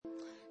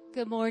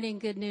Good morning,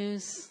 good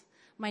news.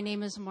 My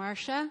name is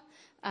Marcia.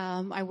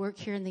 I work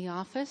here in the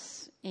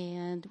office,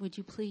 and would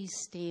you please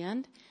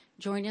stand?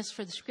 Join us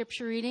for the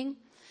scripture reading.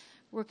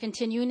 We're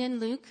continuing in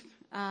Luke.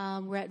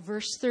 We're at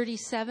verse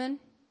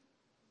 37.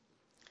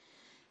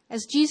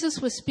 As Jesus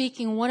was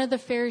speaking, one of the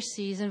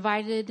Pharisees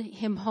invited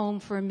him home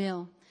for a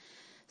meal.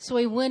 So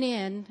he went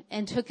in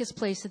and took his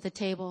place at the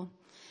table.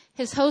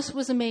 His host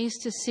was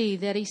amazed to see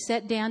that he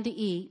sat down to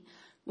eat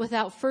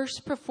without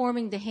first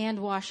performing the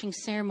hand-washing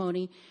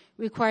ceremony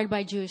required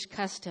by Jewish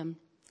custom.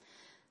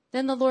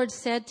 Then the Lord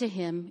said to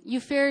him, "You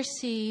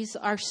Pharisees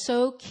are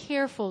so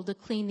careful to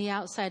clean the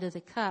outside of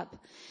the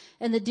cup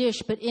and the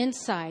dish, but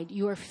inside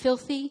you are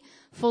filthy,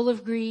 full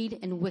of greed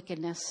and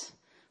wickedness.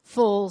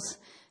 Fools,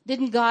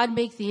 didn't God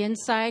make the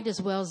inside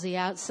as well as the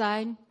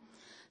outside?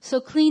 So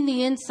clean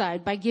the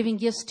inside by giving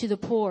gifts to the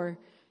poor,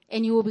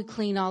 and you will be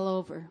clean all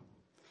over.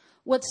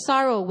 What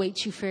sorrow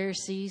awaits you,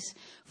 Pharisees,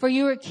 for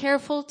you are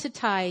careful to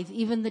tithe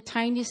even the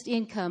tiniest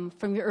income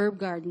from your herb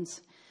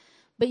gardens.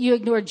 But you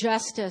ignore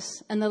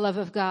justice and the love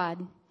of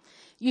God.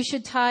 You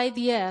should tithe,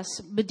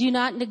 yes, but do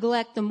not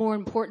neglect the more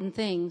important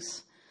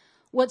things.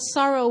 What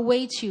sorrow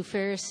awaits you,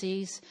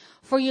 Pharisees,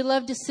 for you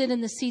love to sit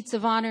in the seats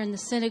of honor in the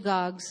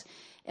synagogues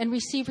and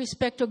receive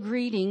respectful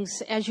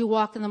greetings as you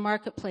walk in the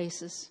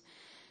marketplaces.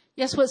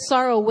 Yes, what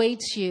sorrow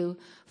awaits you,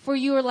 for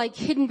you are like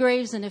hidden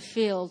graves in a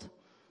field.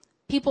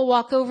 People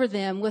walk over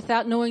them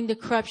without knowing the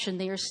corruption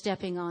they are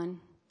stepping on."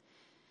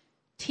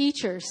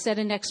 "Teacher," said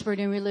an expert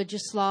in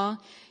religious law,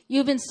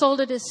 "you've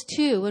insulted us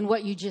too in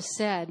what you just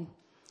said."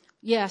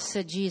 "Yes,"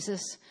 said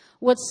Jesus,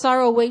 "what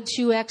sorrow awaits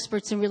you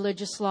experts in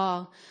religious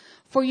law,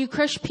 for you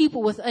crush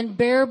people with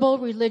unbearable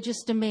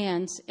religious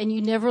demands, and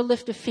you never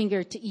lift a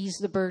finger to ease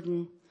the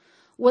burden.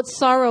 What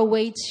sorrow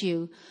awaits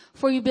you,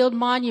 for you build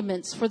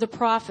monuments for the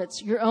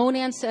prophets your own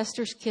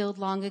ancestors killed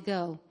long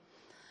ago.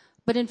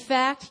 But in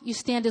fact, you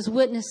stand as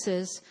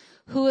witnesses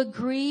who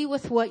agree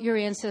with what your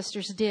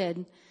ancestors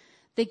did.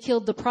 They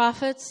killed the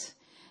prophets,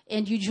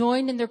 and you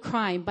joined in their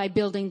crime by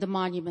building the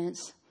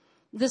monuments.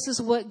 This is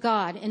what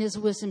God in his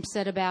wisdom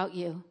said about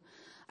you.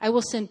 I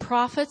will send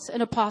prophets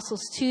and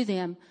apostles to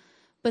them,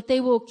 but they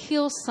will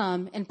kill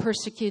some and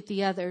persecute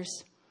the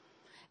others.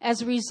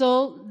 As a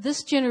result,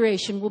 this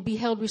generation will be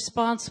held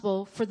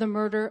responsible for the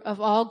murder of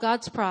all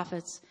God's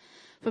prophets,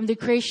 from the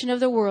creation of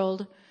the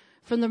world,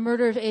 from the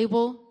murder of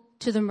Abel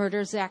to the murder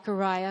of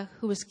Zechariah,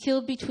 who was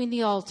killed between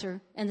the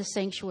altar and the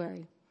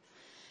sanctuary.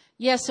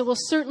 Yes, it will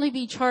certainly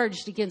be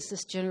charged against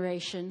this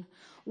generation.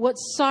 What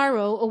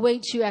sorrow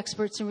awaits you,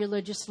 experts in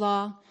religious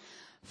law,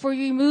 for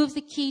you remove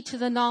the key to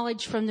the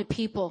knowledge from the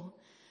people.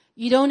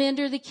 You don't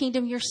enter the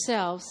kingdom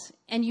yourselves,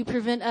 and you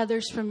prevent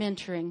others from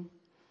entering."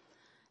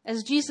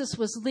 As Jesus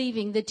was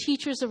leaving, the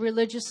teachers of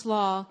religious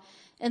law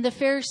and the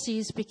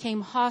Pharisees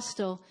became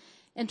hostile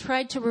and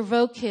tried to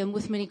provoke him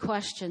with many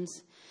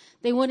questions.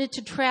 They wanted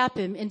to trap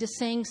him into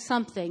saying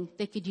something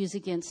they could use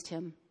against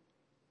him.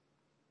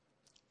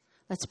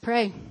 Let's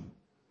pray.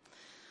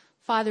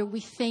 Father, we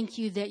thank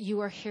you that you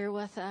are here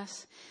with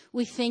us.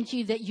 We thank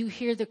you that you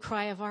hear the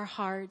cry of our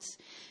hearts.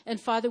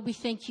 And Father, we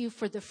thank you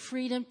for the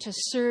freedom to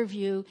serve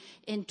you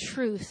in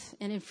truth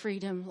and in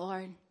freedom,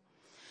 Lord.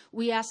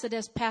 We ask that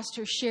as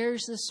Pastor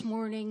shares this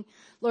morning,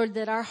 Lord,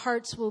 that our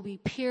hearts will be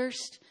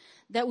pierced,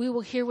 that we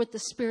will hear what the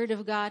Spirit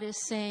of God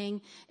is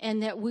saying,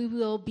 and that we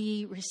will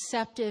be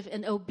receptive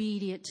and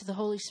obedient to the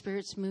Holy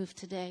Spirit's move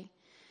today.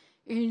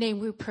 In your name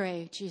we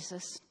pray,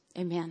 Jesus.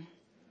 Amen.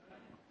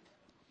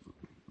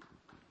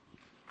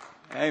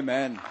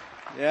 Amen.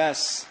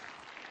 Yes.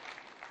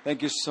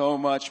 Thank you so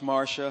much,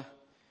 Marcia.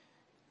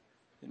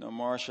 You know,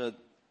 Marcia,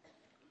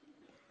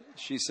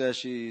 she says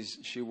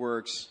she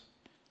works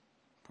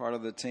part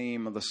of the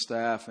team, of the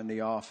staff in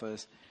the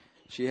office.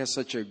 She has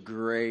such a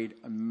great,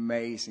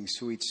 amazing,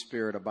 sweet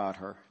spirit about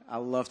her. I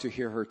love to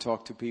hear her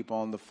talk to people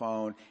on the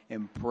phone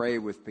and pray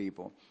with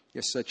people.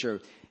 You're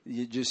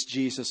just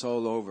Jesus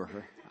all over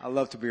her. I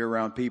love to be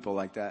around people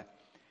like that.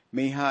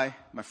 Mihai,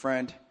 my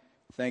friend,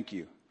 thank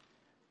you.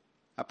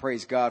 I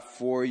praise God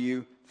for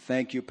you.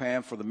 Thank you,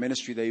 Pam, for the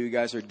ministry that you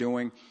guys are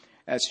doing.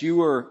 As you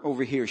were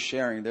over here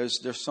sharing,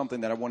 there's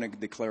something that I want to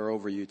declare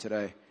over you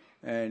today.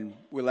 And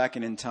we're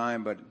lacking in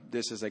time, but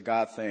this is a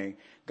God thing.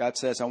 God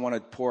says, I want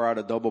to pour out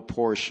a double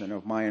portion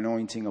of my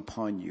anointing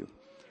upon you.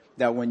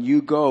 That when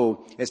you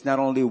go, it's not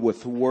only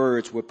with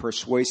words, with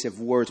persuasive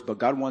words, but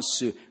God wants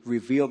to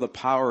reveal the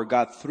power of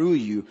God through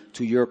you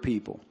to your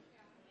people.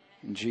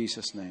 In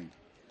Jesus' name.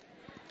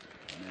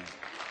 Amen.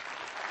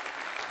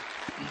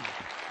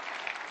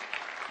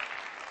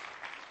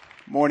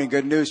 Morning,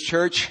 Good News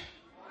Church.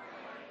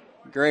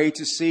 Great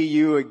to see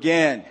you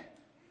again.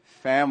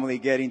 Family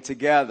getting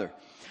together.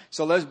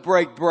 So let's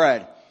break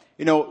bread.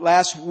 You know,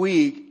 last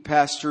week,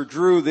 Pastor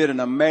Drew did an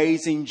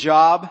amazing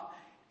job.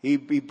 He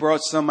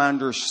brought some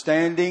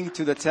understanding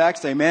to the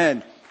text.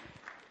 Amen.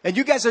 And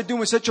you guys are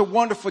doing such a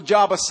wonderful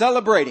job of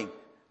celebrating.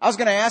 I was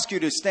going to ask you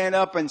to stand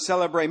up and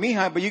celebrate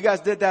Mihai, but you guys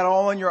did that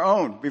all on your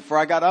own before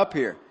I got up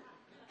here.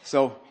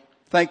 So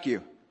thank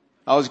you.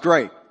 That was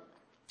great.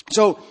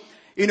 So,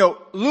 you know,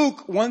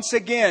 Luke, once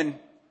again,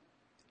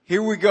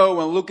 here we go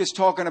when Luke is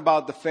talking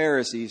about the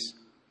Pharisees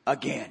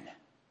again.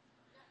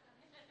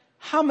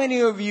 How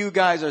many of you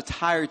guys are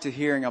tired to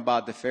hearing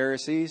about the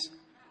Pharisees?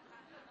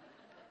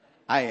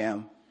 I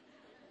am.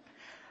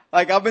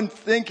 Like, I've been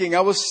thinking,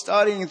 I was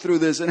studying through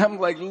this, and I'm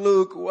like,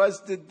 Luke, what's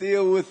the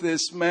deal with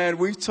this, man?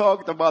 We've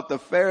talked about the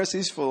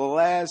Pharisees for the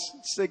last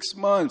 6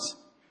 months.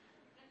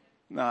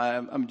 No,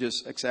 I'm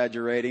just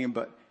exaggerating,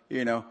 but,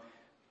 you know.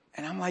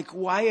 And I'm like,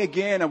 why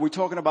again are we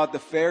talking about the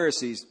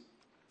Pharisees?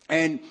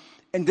 And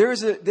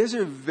there's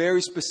a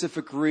very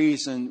specific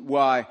reason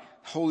why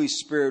Holy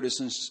Spirit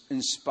is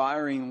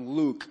inspiring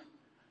Luke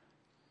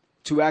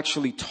to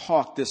actually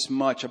talk this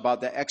much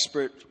about the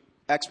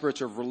experts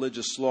of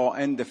religious law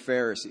and the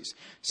Pharisees.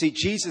 See,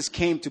 Jesus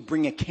came to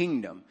bring a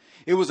kingdom.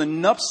 It was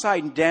an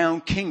upside down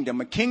kingdom,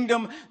 a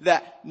kingdom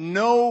that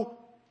no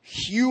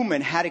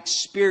human had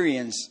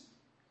experienced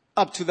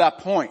up to that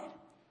point.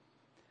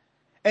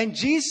 And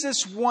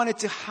Jesus wanted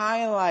to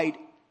highlight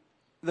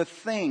the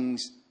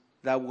things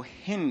that will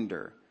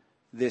hinder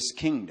this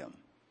kingdom.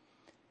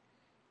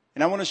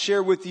 And I want to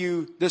share with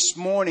you this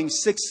morning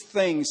 6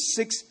 things,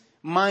 6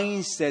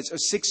 mindsets or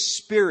 6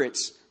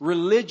 spirits,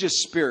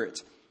 religious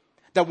spirits,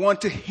 that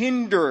want to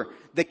hinder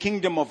the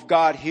kingdom of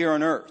God here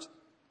on earth.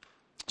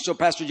 So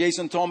Pastor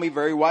Jason told me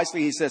very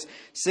wisely, he says,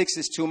 6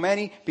 is too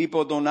many.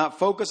 People do not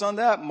focus on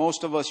that.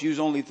 Most of us use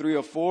only 3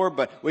 or 4,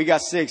 but we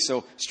got 6,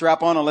 so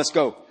strap on and let's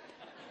go.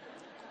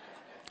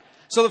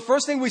 So the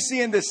first thing we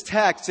see in this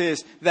text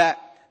is that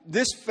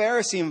this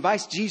Pharisee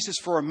invites Jesus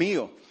for a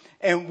meal.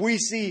 And we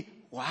see,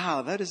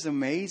 wow, that is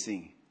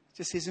amazing.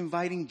 Just he's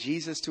inviting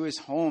Jesus to his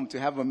home to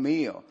have a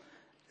meal.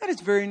 That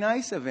is very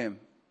nice of him.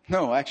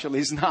 No, actually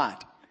it's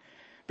not.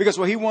 Because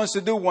what he wants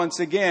to do once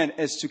again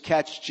is to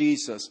catch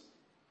Jesus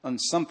on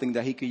something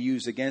that he could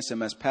use against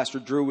him. As Pastor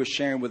Drew was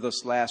sharing with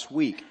us last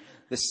week,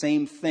 the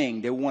same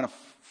thing. They want to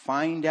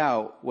find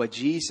out what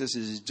Jesus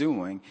is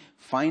doing,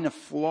 find a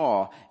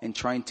flaw in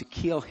trying to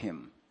kill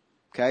him.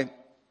 Okay?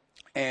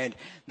 And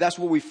that's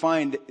what we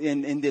find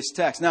in this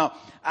text. Now,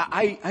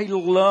 I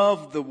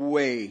love the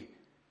way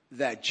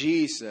that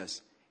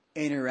Jesus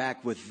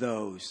interacts with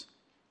those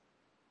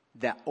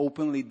that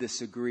openly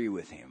disagree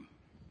with him.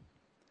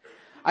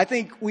 I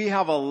think we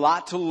have a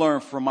lot to learn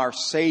from our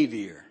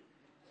Savior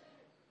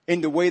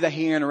in the way that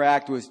he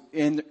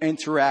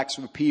interacts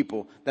with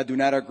people that do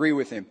not agree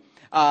with him.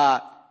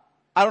 I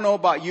don't know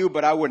about you,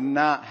 but I would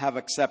not have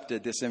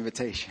accepted this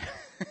invitation.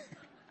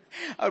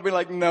 I'd be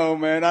like, no,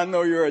 man, I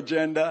know your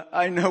agenda.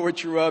 I know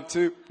what you're up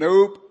to.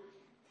 Nope.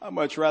 I'd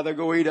much rather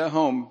go eat at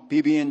home.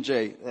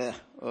 PB&J.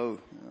 Oh,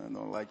 I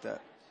don't like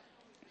that.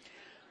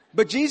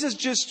 But Jesus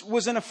just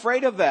wasn't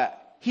afraid of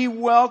that. He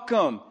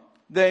welcomed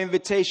the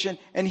invitation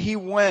and he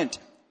went.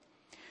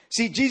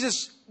 See,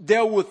 Jesus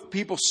dealt with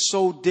people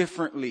so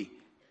differently.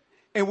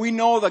 And we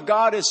know that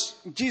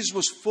Jesus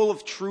was full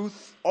of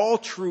truth,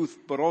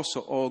 but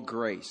also all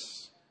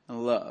grace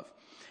and love.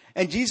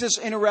 And Jesus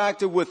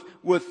interacted with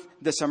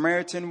the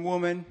Samaritan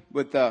woman,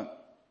 with the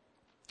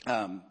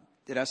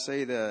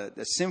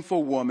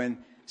sinful woman,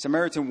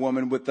 Samaritan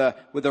woman, with the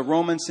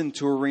Roman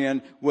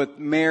centurion, with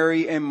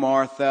Mary and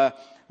Martha,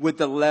 with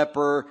the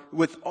leper,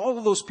 with all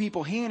of those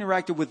people. He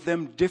interacted with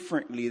them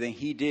differently than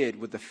he did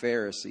with the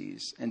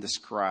Pharisees and the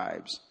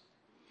scribes.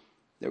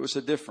 There was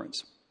a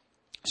difference.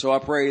 So I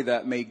pray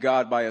that may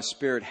God by His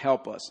Spirit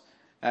help us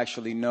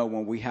actually know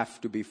when we have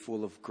to be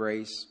full of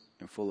grace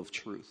and full of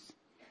truth.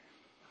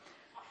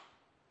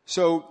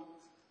 So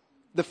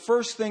the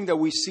first thing that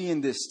we see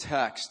in this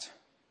text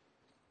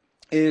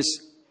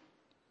is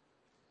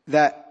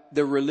that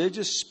the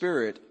religious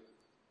spirit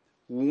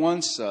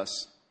wants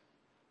us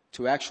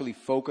to actually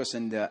focus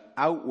on the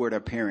outward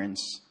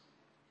appearance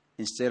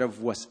instead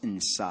of what's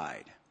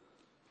inside.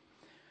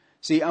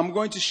 See, I'm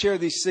going to share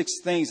these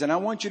 6 things, and I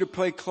want you to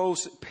pay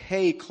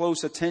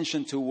close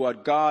attention to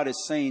what God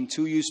is saying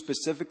to you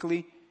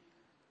specifically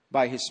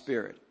by His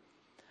Spirit.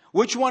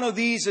 Which one of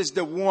these is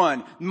the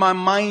one, my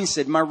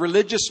mindset, my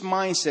religious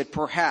mindset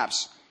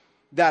perhaps,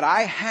 that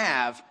I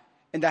have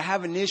and that I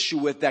have an issue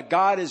with, that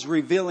God is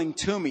revealing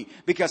to me?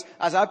 Because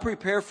as I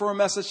prepare for a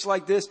message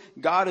like this,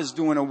 God is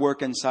doing a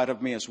work inside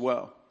of me as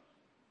well.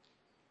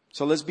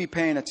 So let's be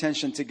paying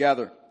attention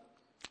together.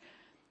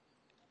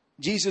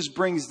 Jesus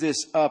brings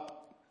this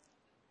up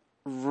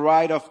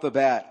right off the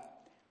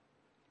bat.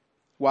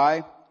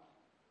 Why?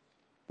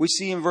 We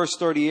see in verse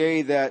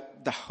 38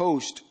 that the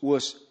host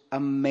was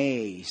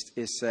amazed,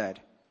 it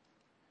said,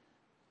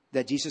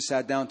 that Jesus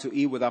sat down to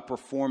eat without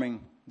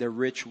performing the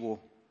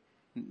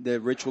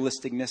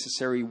ritualistic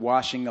necessary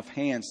washing of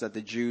hands that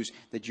the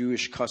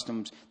Jewish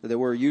customs that they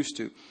were used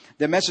to.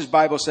 The Message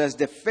Bible says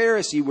the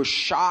Pharisee was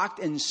shocked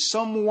and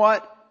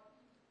somewhat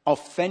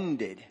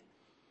offended.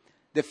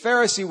 The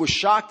Pharisee was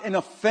shocked and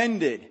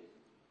offended.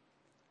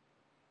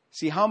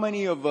 See, how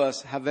many of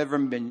us have ever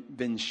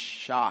been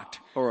shocked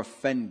or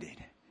offended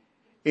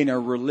in a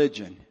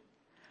religion?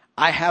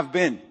 I have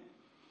been.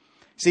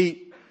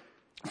 See,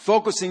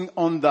 focusing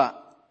on the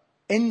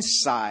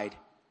inside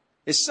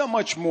is so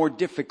much more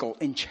difficult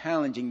and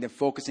challenging than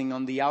focusing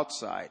on the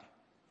outside.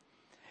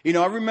 You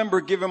know, I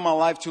remember giving my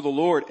life to the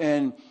Lord,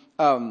 and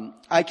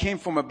I came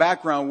from a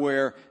background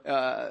where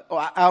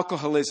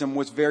alcoholism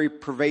was very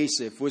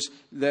pervasive, was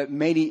the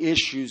many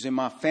issues in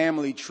my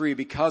family tree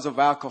because of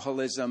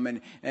alcoholism,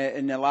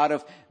 and a lot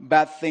of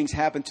bad things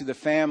happened to the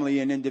family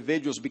and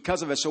individuals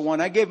because of it. So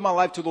when I gave my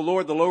life to the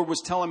Lord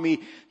was telling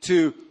me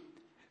to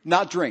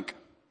not drink.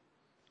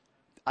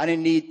 I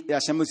didn't need the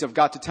Assemblies of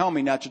God to tell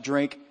me not to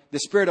drink. The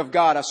Spirit of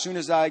God, as soon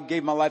as I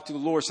gave my life to the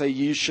Lord, said,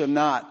 you should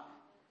not.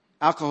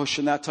 Alcohol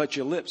should not touch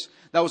your lips.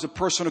 That was a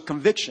personal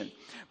conviction.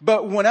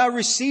 But when I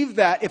received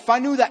that, if I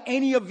knew that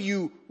any of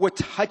you were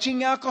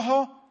touching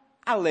alcohol,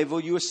 I label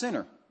you a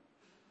sinner.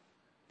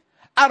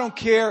 I don't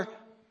care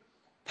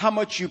how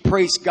much you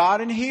praise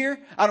God in here.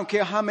 I don't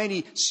care how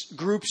many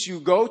groups you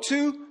go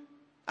to.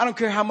 I don't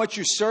care how much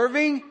you're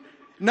serving.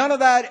 None of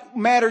that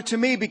mattered to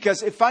me,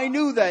 because if I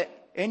knew that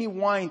any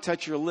wine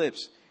touched your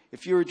lips,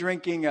 if you were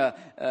drinking a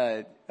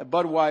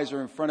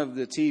Budweiser in front of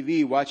the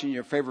TV watching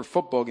your favorite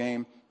football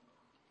game,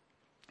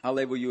 I'll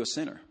label you a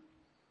sinner.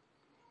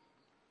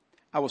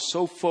 I was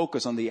so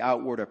focused on the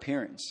outward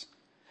appearance.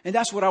 And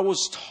that's what I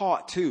was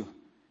taught too.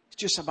 It's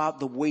just about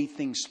the way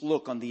things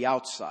look on the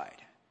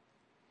outside.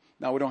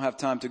 Now, we don't have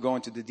time to go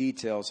into the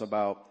details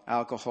about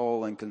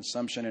alcohol and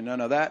consumption and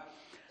none of that.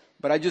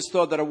 But I just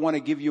thought that I want to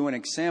give you an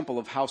example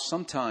of how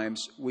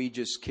sometimes we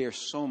just care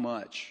so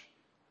much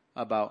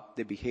about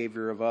the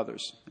behavior of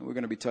others. And we're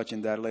going to be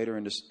touching that later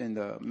in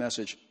the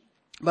message.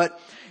 But,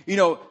 you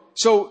know,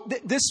 so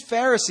this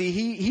Pharisee,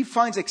 he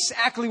finds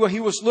exactly what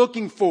he was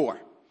looking for.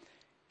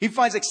 He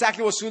finds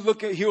exactly what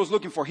he was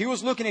looking for. He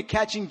was looking at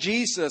catching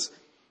Jesus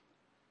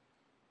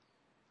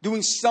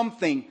doing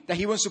something that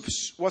he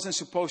wasn't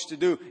supposed to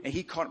do. And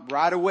he caught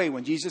right away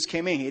when Jesus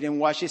came in. He didn't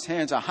wash his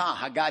hands. Aha,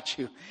 I got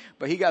you.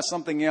 But he got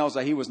something else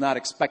that he was not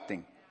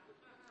expecting.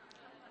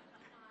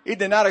 He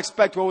did not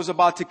expect what was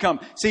about to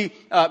come. See,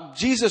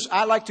 Jesus,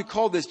 I like to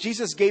call this,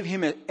 Jesus gave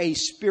him a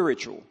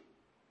spiritual.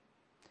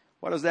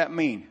 What does that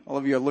mean? All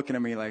of you are looking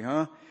at me like,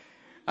 huh?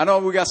 I know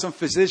we got some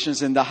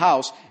physicians in the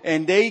house,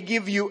 and they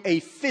give you a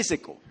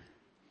physical.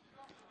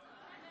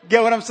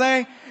 Get what I'm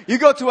saying? You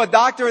go to a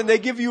doctor and they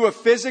give you a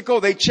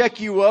physical. They check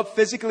you up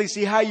physically,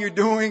 see how you're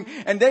doing.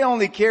 And they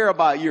only care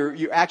about your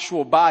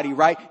actual body,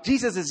 right?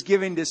 Jesus is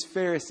giving this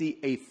Pharisee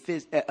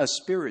a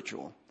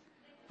spiritual.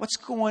 What's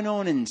going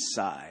on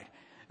inside?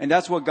 And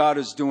that's what God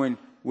is doing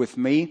with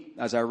me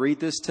as I read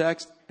this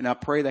text. And I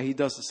pray that he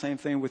does the same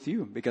thing with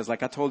you. Because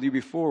like I told you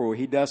before, what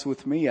he does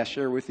with me, I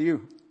share with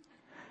you.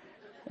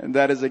 And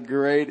that is a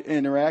great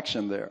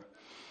interaction there.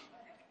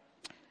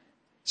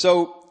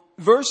 So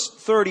verse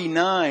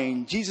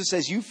 39, Jesus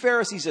says, you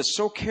Pharisees are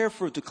so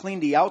careful to clean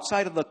the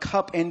outside of the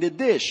cup and the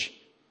dish.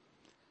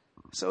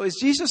 So is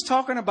Jesus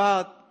talking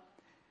about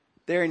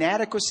their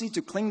inadequacy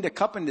to clean the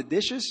cup and the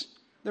dishes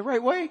the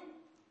right way?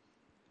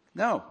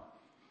 No.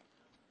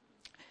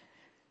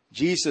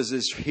 Jesus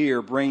is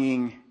here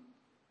bringing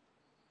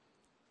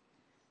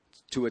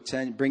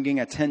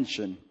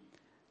attention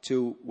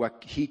to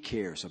what he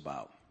cares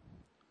about.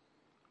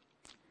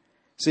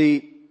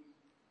 See,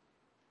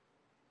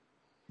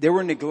 they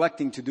were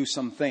neglecting to do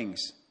some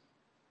things.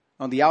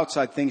 On the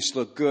outside, things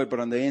looked good, but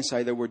on the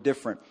inside, they were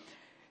different.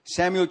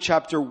 1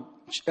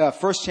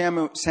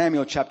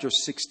 Samuel chapter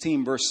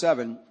 16, verse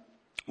 7,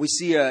 we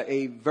see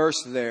a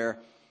verse there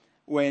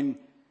when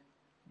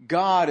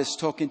God is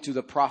talking to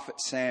the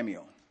prophet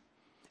Samuel.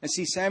 And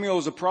see, Samuel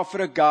was a prophet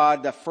of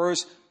God that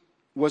first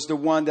was the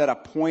one that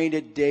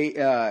appointed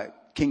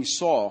King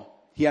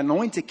Saul. He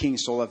anointed King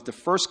Saul as the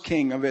first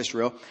king of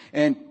Israel.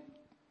 And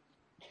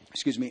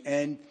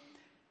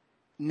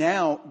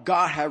now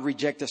God had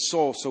rejected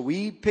Saul. So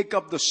we pick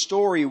up the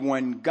story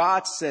when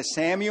God says,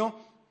 Samuel,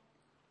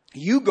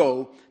 you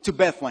go to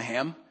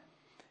Bethlehem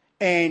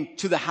and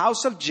to the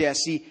house of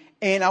Jesse,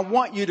 and I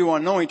want you to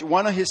anoint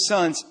one of his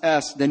sons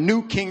as the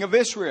new king of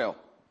Israel.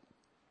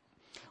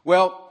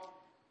 Well,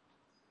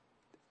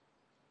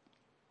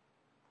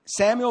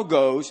 Samuel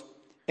goes,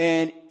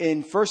 and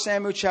in 1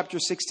 Samuel chapter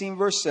 16,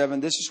 verse 7,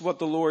 this is what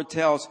the Lord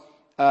tells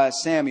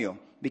Samuel.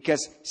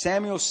 Because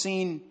Samuel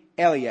seen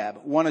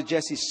Eliab, one of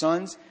Jesse's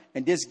sons,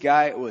 and this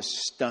guy was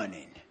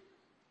stunning.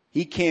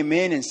 He came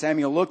in and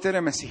Samuel looked at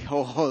him and said,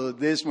 oh,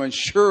 this one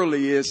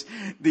surely is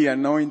the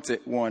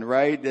anointed one,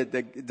 right?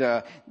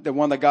 The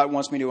one that God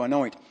wants me to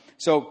anoint.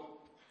 So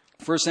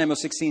 1 Samuel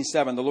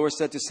 16:7, the Lord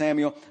said to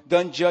Samuel,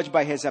 don't judge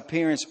by his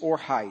appearance or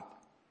height,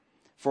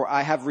 for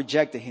I have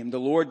rejected him. The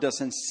Lord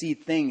doesn't see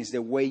things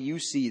the way you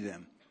see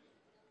them.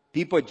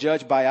 People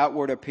judge by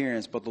outward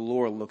appearance, but the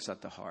Lord looks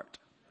at the heart.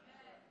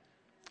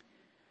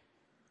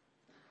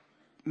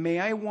 May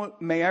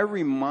I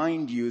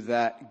remind you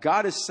that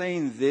God is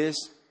saying this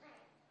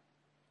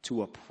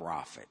to a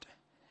prophet,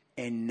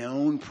 a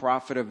known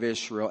prophet of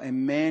Israel, a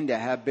man that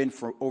have been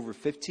for over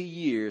 50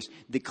 years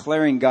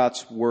declaring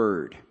God's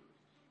word.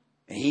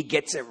 And he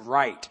gets it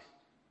right.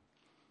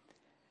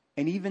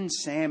 And even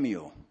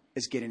Samuel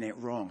is getting it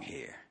wrong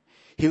here.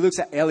 He looks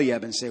at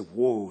Eliab and says,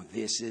 whoa,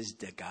 this is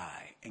the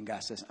guy. And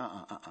God says,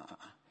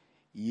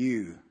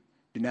 you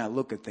do not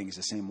look at things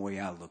the same way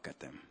I look at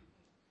them.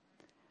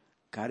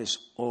 God is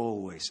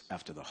always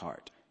after the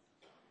heart.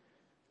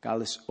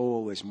 God is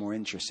always more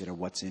interested in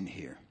what's in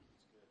here.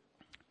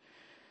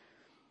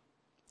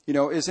 You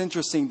know, it's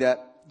interesting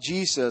that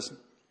Jesus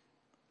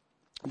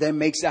then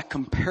makes that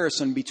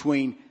comparison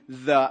between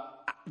the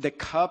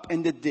cup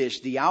and the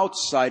dish. The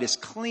outside is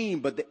clean,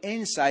 but the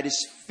inside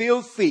is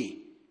filthy.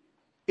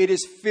 It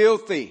is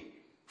filthy,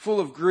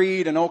 full of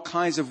greed and all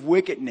kinds of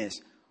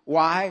wickedness.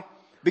 Why?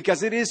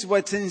 Because it is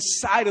what's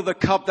inside of the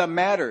cup that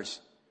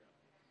matters.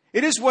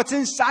 It is what's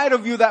inside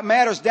of you that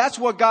matters. That's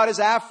what God is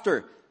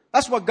after.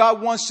 That's what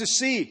God wants to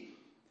see.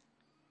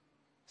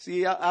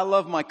 See, I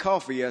love my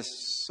coffee, as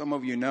some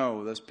of you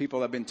know. There's people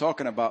that have been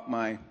talking about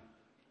my...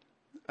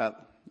 I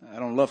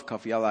don't love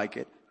coffee. I like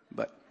it.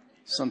 But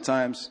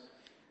sometimes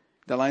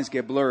the lines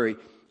get blurry.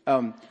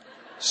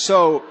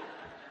 So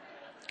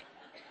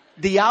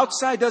the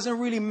outside doesn't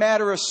really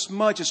matter as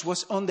much as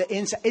what's on the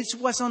inside. It's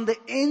what's on the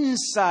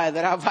inside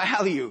that I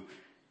value.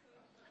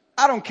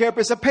 I don't care if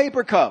it's a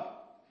paper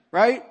cup,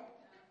 right?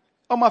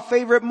 Or my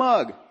favorite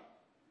mug.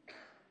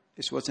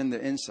 It's what's in the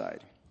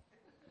inside.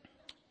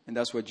 And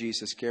that's what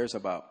Jesus cares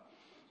about.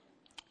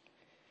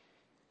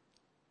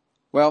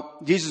 Well,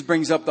 Jesus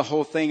brings up the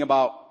whole thing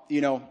about,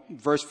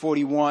 verse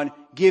 41,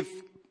 give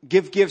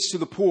gifts to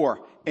the poor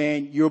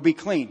and you'll be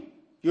clean.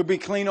 You'll be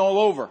clean all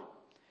over.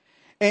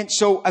 And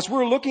so as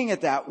we're looking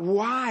at that,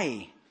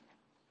 why?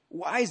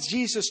 Why is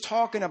Jesus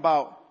talking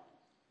about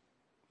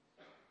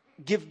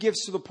give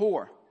gifts to the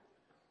poor?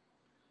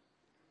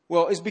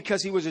 Well, it's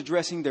because he was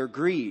addressing their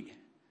greed.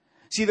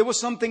 See, there was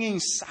something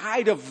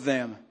inside of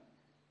them.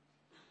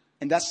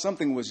 And that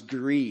something was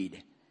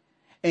greed.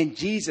 And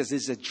Jesus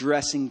is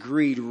addressing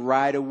greed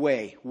right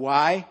away.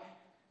 Why?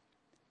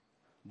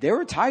 They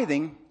were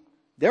tithing.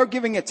 They were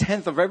giving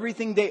 1/10 of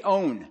everything they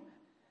own.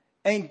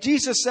 And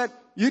Jesus said,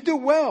 you do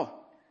well.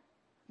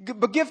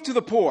 But give to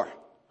the poor.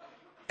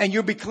 And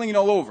you'll be clean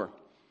all over.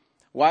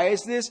 Why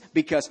is this?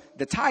 Because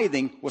the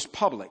tithing was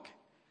public.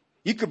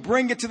 You could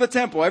bring it to the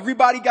temple.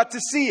 Everybody got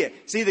to see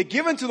it. See, the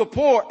giving to the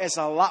poor is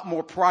a lot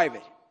more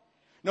private.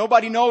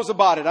 Nobody knows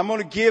about it. I'm going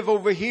to give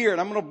over here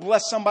and I'm going to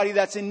bless somebody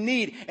that's in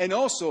need. And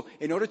also,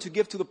 in order to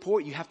give to the poor,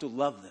 you have to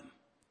love them.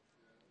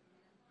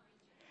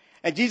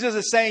 And Jesus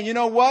is saying, you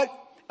know what?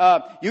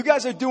 You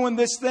guys are doing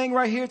this thing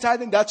right here,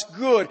 tithing. That's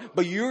good.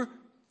 But you're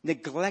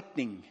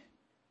neglecting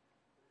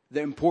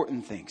the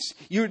important things.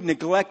 You're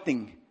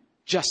neglecting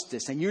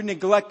justice and you're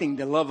neglecting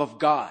the love of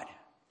God.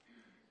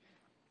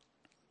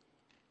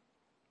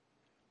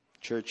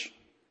 Church,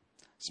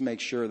 let's make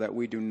sure that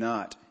we do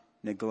not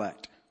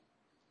neglect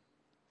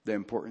the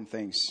important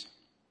things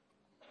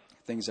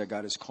that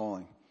God is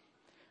calling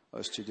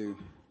us to do.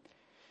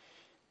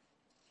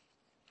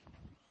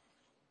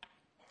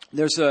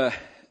 There's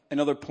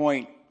another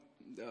point,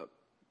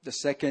 the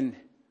second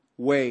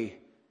way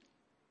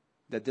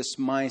that this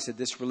mindset,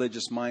 this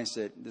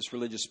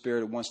religious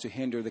spirit wants to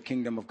hinder the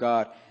kingdom of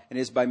God, and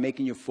is by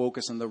making you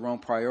focus on the wrong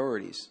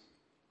priorities.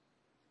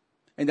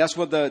 And that's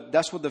what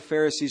the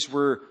Pharisees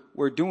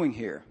were doing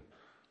here.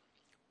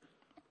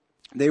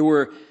 They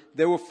were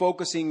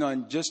focusing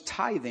on just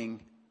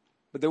tithing,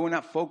 but they were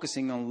not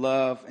focusing on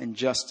love and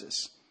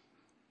justice.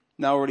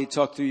 Now, I already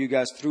talked to you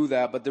guys through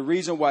that, but the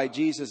reason why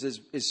Jesus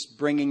is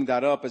bringing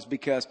that up is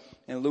because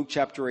in Luke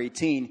chapter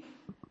 18,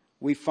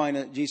 we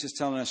find Jesus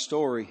telling a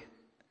story.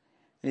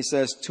 And he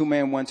says, 2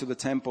 men went to the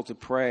temple to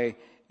pray.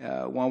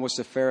 One was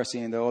a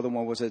Pharisee and the other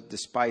one was a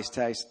despised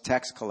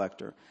tax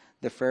collector.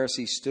 The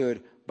Pharisee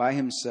stood by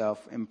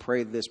himself and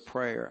prayed this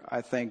prayer.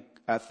 I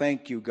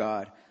thank you,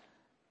 God,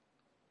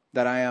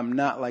 that I am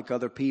not like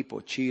other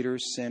people,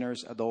 cheaters,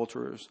 sinners,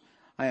 adulterers.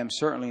 I am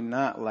certainly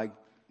not like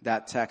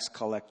that tax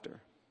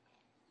collector.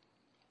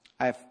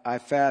 I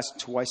fast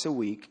twice a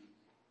week,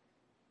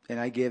 and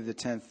I give the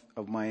 10th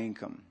of my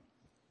income.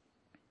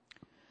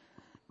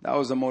 That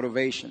was the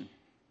motivation.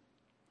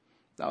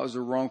 That was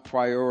the wrong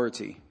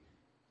priority.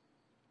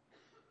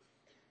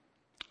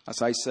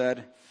 As I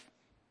said,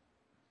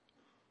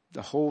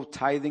 the whole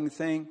tithing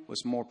thing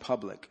was more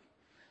public.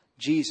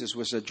 Jesus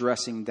was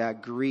addressing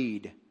that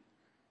greed,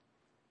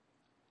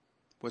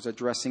 was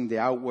addressing the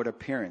outward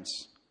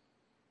appearance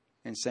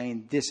and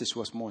saying this is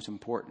what's most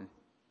important.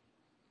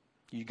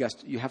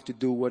 You have to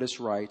do what is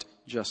right,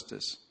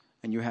 justice,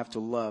 and you have to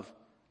love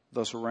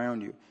those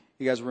around you.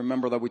 You guys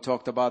remember that we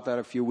talked about that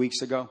a few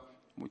weeks ago?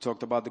 We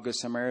talked about the Good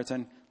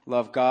Samaritan.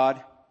 Love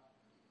God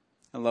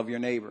and love your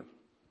neighbor.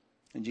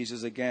 And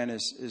Jesus again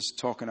is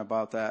talking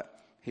about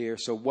that here.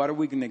 So what are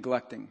we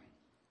neglecting?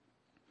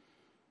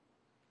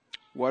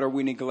 What are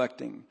we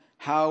neglecting?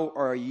 How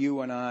are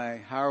you and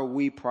I, how are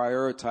we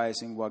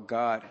prioritizing what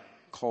God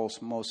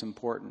calls most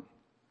important?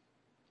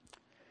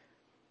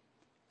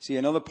 See,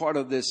 another part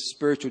of this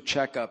spiritual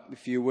checkup,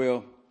 if you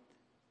will,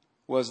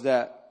 was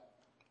that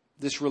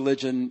this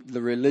religion,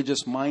 the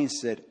religious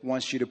mindset,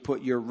 wants you to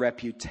put your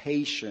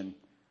reputation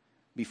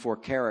before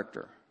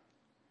character.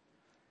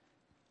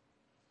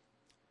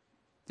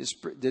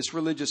 This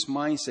religious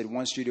mindset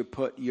wants you to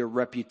put your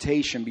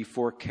reputation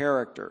before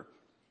character.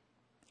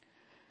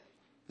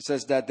 It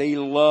says that they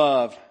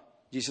loved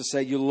Jesus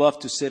said, you love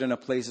to sit in the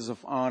places of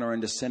honor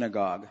in the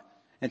synagogue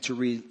and to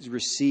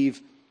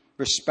receive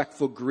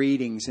respectful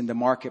greetings in the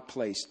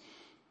marketplace.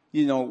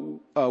 You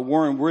know,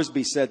 Warren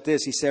Wiersbe said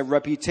this. He said,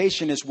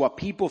 reputation is what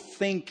people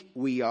think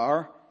we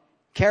are.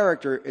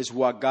 Character is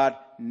what God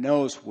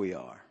knows we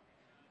are.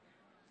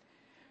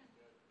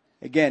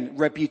 Again,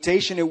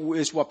 reputation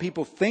is what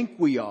people think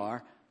we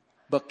are,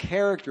 but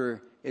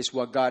character is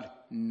what God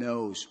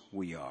knows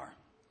we are.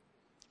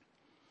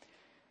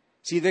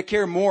 See, they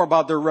care more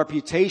about their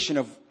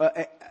reputation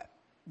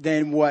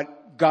than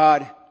what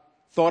God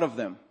thought of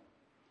them.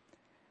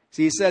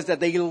 See, he says that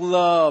they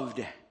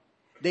loved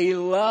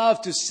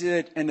to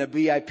sit in the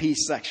VIP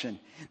section.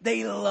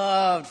 They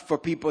loved for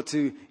people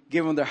to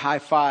give them their high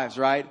fives,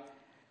 right?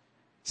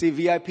 See,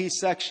 VIP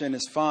section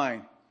is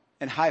fine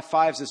and high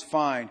fives is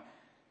fine.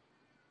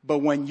 But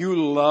when you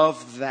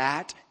love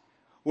that,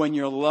 when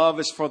your love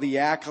is for the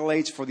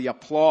accolades, for the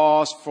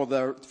applause, for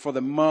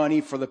the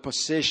money, for the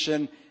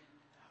position,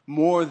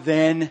 more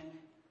than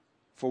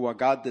for what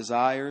God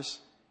desires,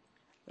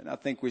 then I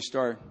think we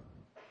start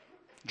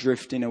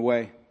drifting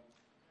away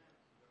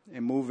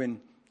and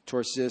moving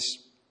towards this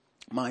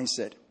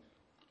mindset.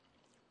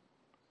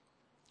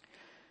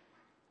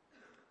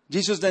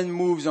 Jesus then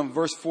moves on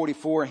verse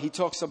 44 and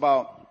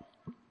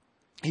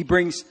he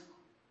brings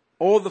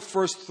all the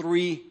first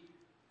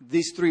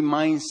these three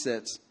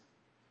mindsets,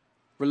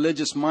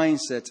 religious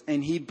mindsets,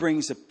 and he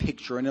brings a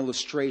picture, an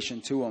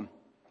illustration to them.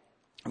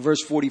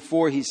 Verse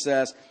 44, he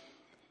says,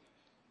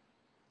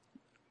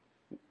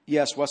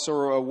 yes,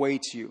 whatsoever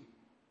awaits you,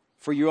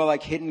 for you are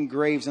like hidden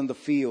graves in the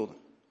field.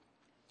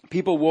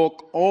 People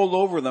walk all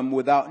over them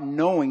without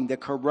knowing the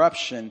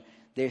corruption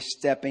they're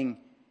stepping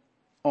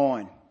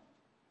on.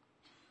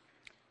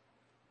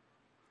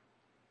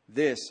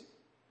 This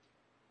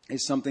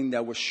is something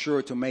that was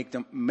sure to make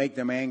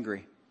them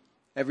angry.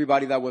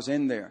 Everybody that was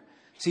in there.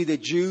 See, the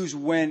Jews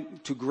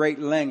went to great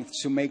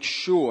lengths to make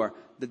sure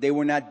that they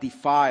were not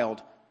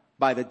defiled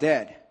by the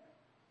dead,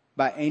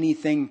 by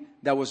anything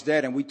that was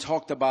dead. And we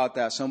talked about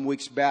that some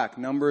weeks back.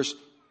 In Numbers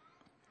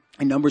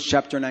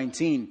chapter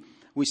 19,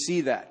 we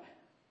see that.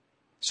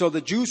 So the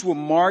Jews will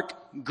mark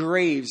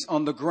graves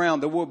on the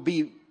ground that will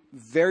be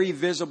very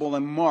visible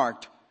and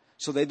marked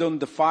so they don't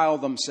defile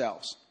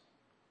themselves.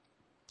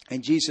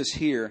 And Jesus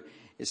here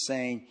is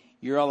saying,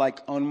 you're like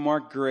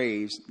unmarked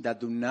graves that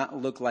do not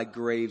look like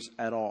graves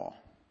at all.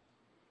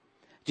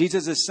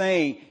 Jesus is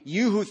saying,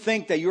 you who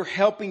think that you're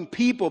helping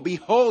people be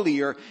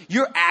holier,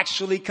 you're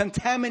actually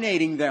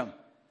contaminating them.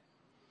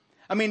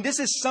 I mean, this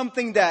is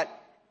something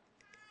that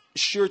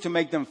is sure to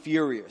make them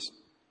furious.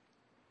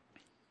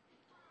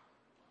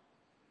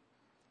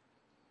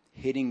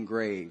 Hidden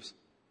graves.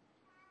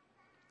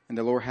 And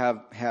the Lord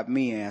have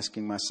me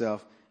asking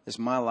myself, is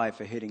my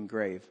life a hidden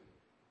grave?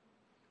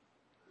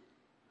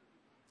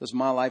 Does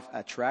my life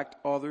attract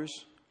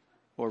others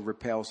or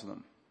repels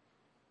them?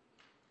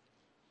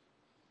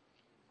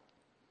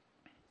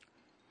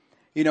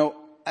 You know,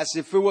 as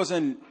if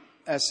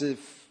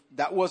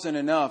that wasn't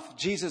enough,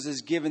 Jesus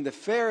is giving the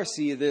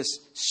Pharisee this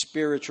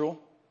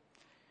spiritual,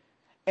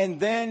 and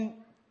then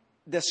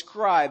the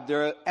scribe,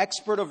 the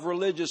expert of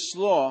religious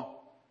law,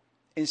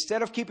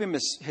 instead of keeping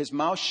his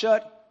mouth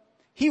shut,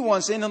 he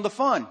wants in on the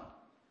fun.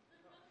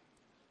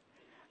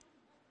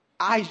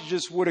 I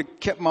just would have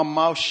kept my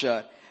mouth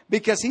shut.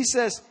 Because he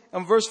says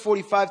in verse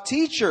 45,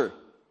 teacher,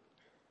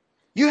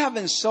 you have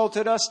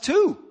insulted us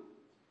too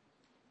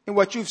in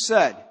what you've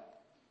said.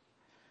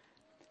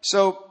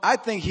 So I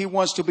think he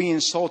wants to be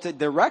insulted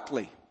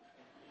directly.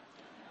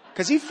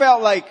 Because he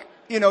felt like,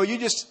 you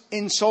just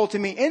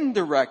insulted me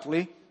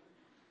indirectly.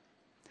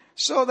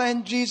 So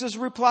then Jesus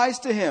replies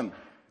to him.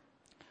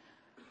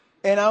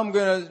 And I'm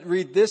going to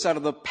read this out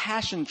of the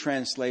Passion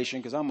Translation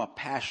because I'm a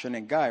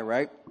passionate guy,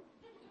 right?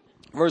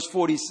 Verse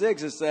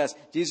 46, it says,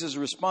 Jesus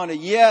responded,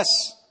 yes,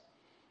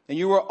 and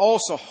you are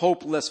also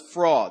hopeless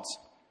frauds.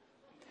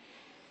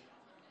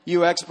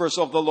 You experts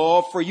of the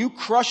law, for you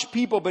crush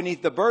people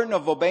beneath the burden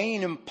of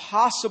obeying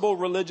impossible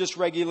religious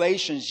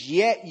regulations,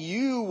 yet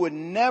you would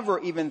never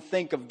even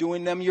think of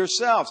doing them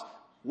yourselves.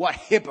 What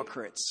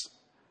hypocrites.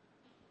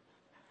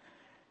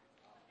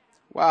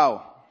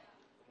 Wow.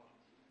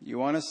 You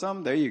wanted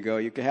some? There you go.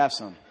 You can have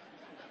some.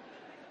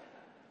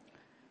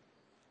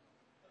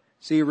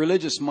 See, a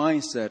religious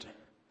mindset,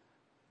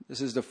 this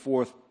is the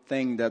fourth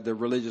thing that the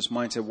religious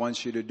mindset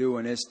wants you to do,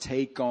 and is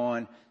take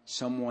on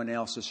someone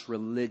else's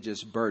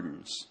religious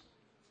burdens.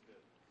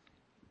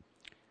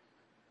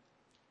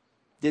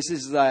 This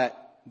is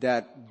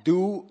that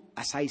do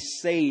as I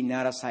say,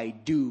 not as I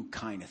do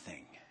kind of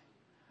thing.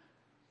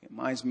 It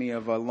reminds me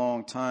of a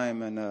long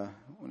time, and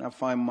when I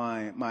find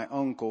my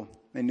uncle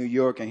in New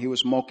York, and he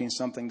was smoking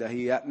something that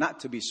he had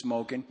not to be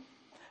smoking,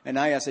 and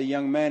I, as a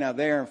young man, out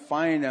there and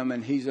find him,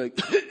 and he's like,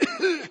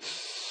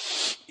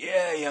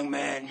 yeah, young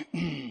man,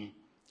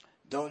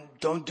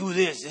 don't do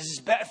this. This is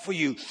bad for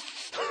you.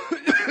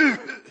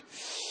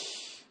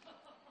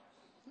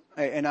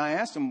 And I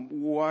asked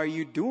him, why are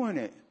you doing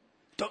it?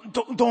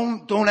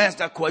 Don't ask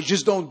that question.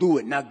 Just don't do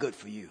it. Not good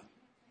for you.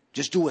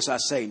 Just do as I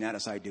say, not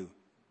as I do.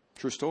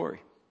 True story.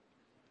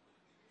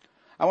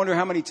 I wonder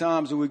how many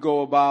times do we go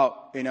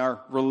about in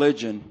our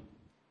religion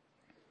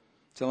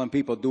telling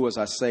people, do as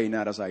I say,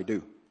 not as I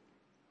do.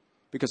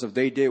 Because if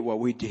they did what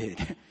we did,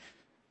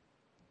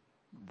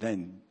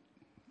 then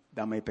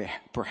that may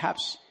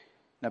perhaps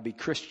not be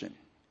Christian.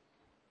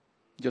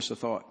 Just a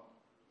thought.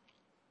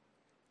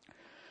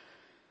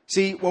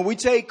 See, when we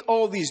take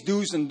all these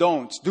do's and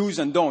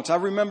don'ts, I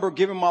remember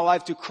giving my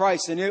life to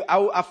Christ, and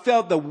I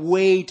felt the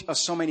weight of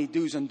so many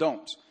do's and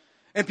don'ts.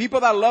 And people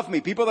that love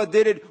me, people that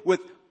did it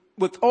with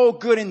all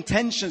good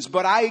intentions,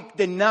 but I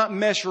did not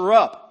measure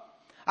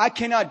up. I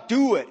cannot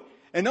do it.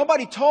 And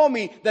nobody told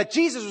me that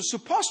Jesus was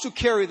supposed to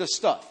carry the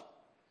stuff.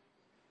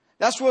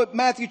 That's what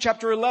Matthew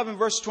chapter 11,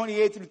 verse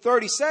 28 through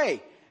 30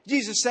 say.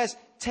 Jesus says,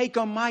 take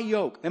on my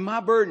yoke and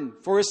my burden,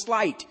 for it's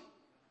light.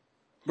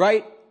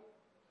 Right?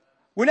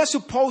 We're not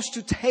supposed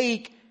to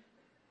take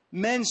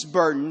men's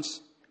burdens.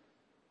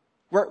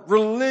 What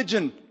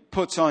religion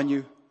puts on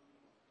you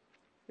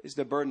is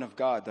the burden of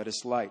God that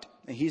is light.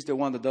 And He's the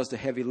one that does the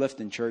heavy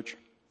lifting, church.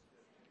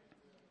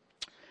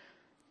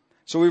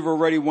 So we've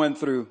already went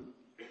through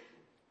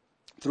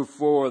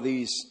 4 of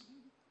these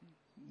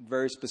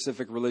very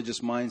specific religious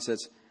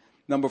mindsets.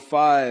 Number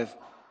 5,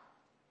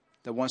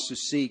 that wants to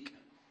seek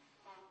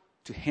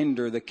to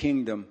hinder the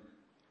kingdom,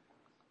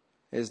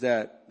 is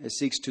that it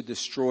seeks to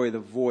destroy the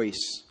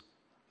voice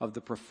of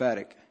the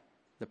prophetic,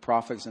 the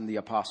prophets and the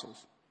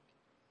apostles.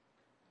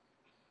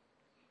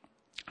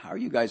 How are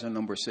you guys on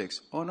number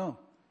 6? Oh no,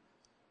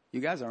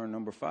 you guys are on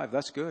number 5.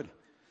 That's good.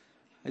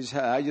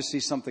 I just see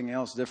something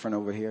else different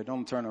over here.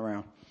 Don't turn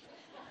around.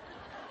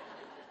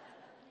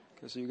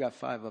 Because you got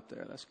 5 up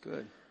there. That's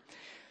good.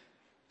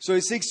 So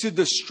it seeks to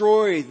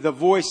destroy the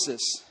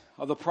voices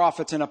of the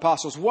prophets and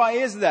apostles. Why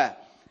is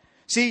that?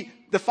 See,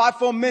 the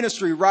fivefold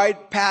ministry,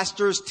 right?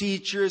 Pastors,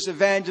 teachers,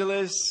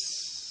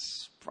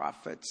 evangelists,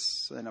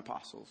 prophets, and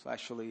apostles.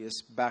 Actually,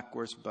 it's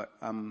backwards, but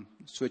I'm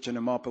switching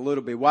them up a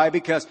little bit. Why?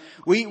 Because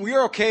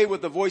we're okay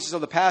with the voices of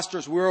the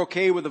pastors. We're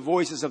okay with the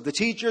voices of the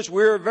teachers.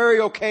 We're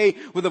very okay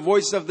with the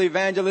voices of the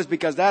evangelists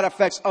because that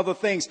affects other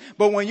things.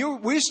 But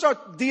when we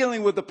start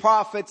dealing with the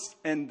prophets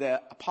and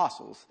the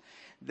apostles,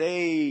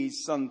 they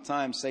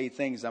sometimes say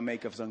things that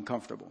make us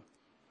uncomfortable.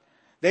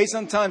 They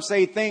sometimes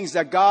say things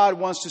that God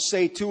wants to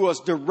say to us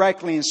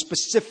directly and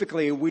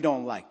specifically, and we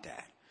don't like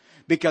that.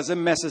 Because it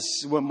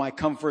messes with my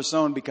comfort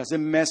zone, because it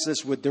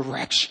messes with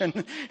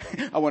direction.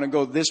 I want to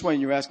go this way,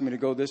 and you're asking me to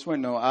go this way?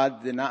 No, I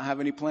did not have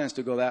any plans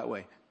to go that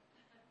way.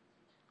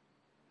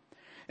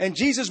 And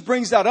Jesus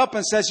brings that up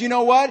and says, you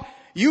know what?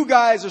 You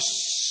guys are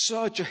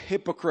such a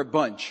hypocrite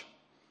bunch.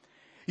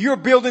 You're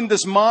building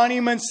this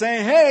monument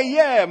saying, hey,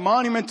 yeah,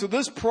 monument to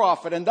this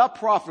prophet and that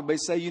prophet. But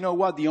say, you know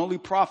what? The only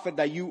prophet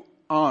that you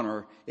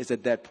honor is a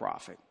dead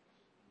prophet.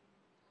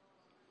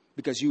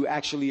 Because you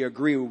actually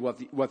agree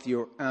with what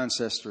your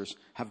ancestors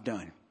have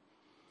done.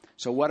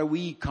 So what are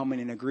we coming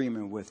in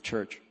agreement with,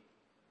 church?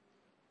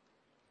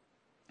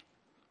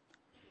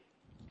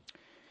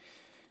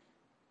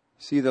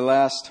 See, the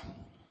last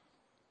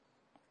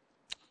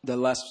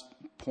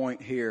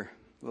point here,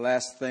 the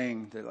last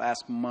thing, the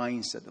last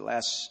mindset, the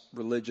last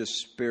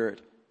religious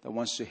spirit that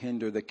wants to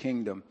hinder the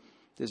kingdom.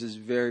 This is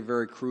very,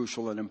 very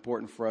crucial and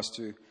important for us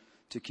to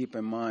keep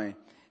in mind.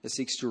 It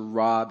seeks to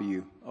rob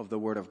you of the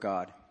Word of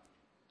God.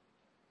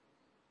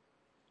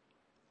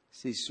 It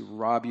seeks to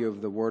rob you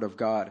of the Word of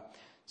God.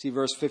 See,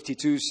 verse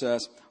 52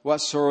 says, what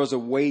sorrows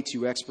await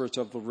you, experts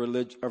of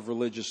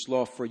religious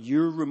law, for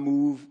you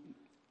remove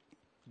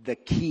the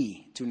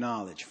key to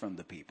knowledge from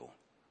the people.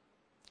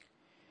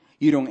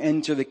 You don't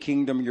enter the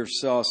kingdom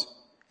yourselves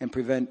and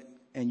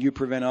you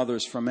prevent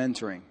others from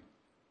entering.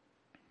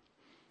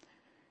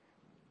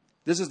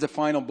 This is the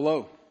final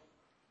blow.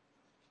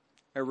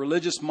 A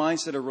religious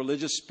mindset, a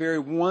religious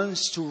spirit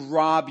wants to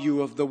rob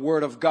you of the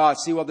Word of God.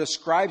 See what the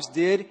scribes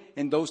did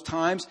in those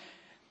times?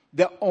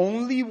 The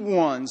only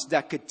ones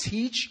that could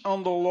teach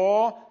on the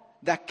law,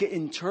 that could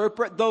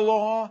interpret the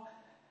law,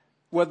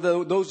 were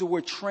those who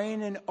were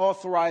trained and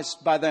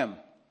authorized by them.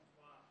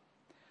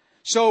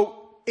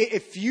 So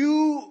if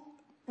you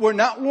were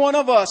not one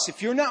of us,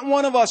 if you're not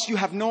one of us, you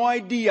have no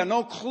idea,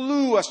 no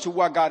clue as to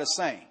what God is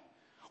saying.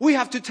 We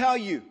have to tell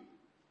you.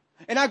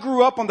 And I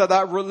grew up under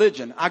that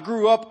religion. I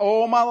grew up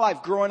all my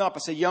life growing up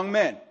as a young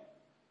man.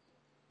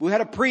 We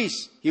had a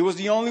priest. He was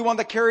the only one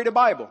that carried a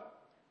Bible.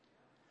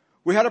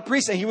 We had a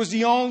priest and he was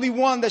the only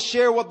one that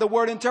shared what the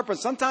Word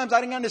interprets. Sometimes I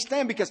didn't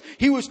understand because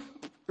he was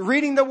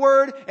reading the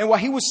Word and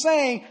what he was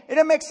saying, it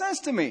didn't make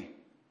sense to me.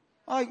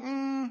 I'm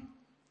like,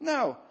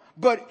 no.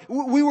 But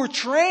we were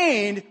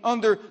trained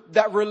under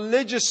that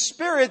religious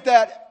spirit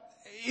that,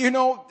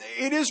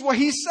 it is what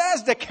he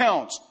says that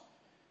counts.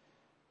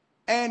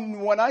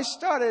 And when I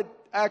started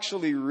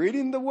actually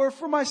reading the Word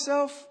for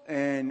myself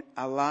and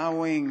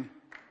allowing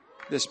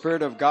the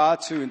Spirit of God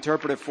to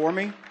interpret it for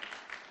me,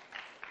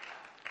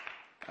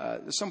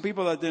 there's some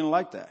people that didn't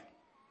like that.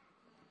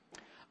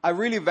 I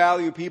really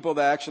value people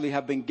that actually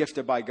have been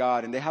gifted by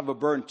God and they have a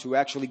burden to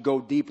actually go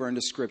deeper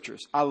into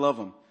Scriptures. I love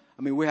them.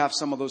 I mean, we have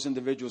some of those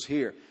individuals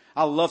here.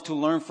 I love to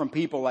learn from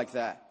people like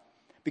that.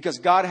 Because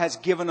God has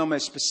given them a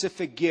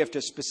specific gift,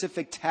 a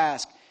specific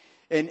task,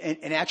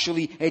 and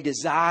actually a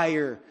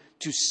desire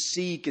to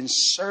seek and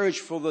search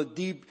for the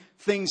deep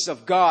things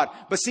of God.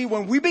 But see,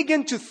 when we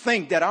begin to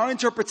think that our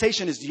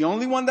interpretation is the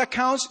only one that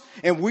counts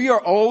and we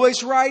are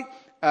always right,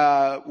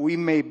 we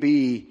may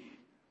be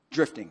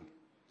drifting.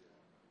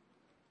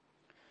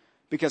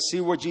 Because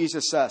see what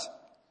Jesus says.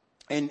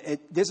 And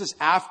this is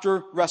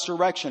after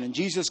resurrection. And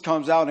Jesus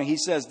comes out and he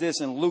says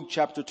this in Luke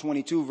chapter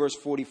 22, verse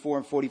 44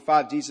 and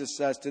 45. Jesus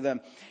says to them,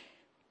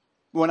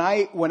 when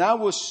I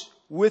was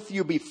with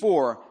you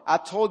before, I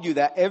told you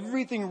that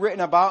everything written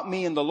about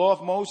me in the law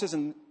of Moses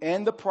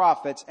and the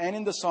prophets and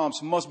in the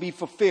Psalms must be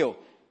fulfilled.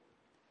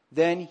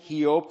 Then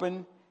he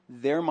opened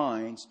their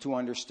minds to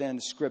understand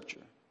the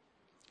scripture.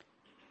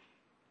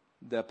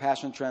 The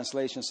Passion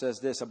Translation says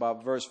this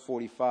about verse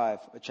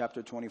 45,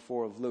 chapter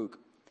 24 of Luke.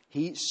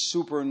 He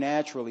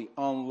supernaturally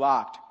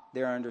unlocked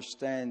their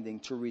understanding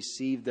to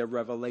receive the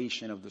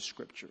revelation of the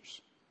scriptures.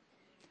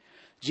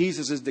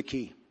 Jesus is the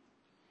key.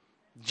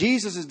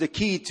 Jesus is the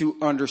key to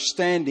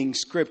understanding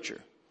scripture.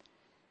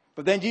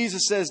 But then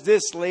Jesus says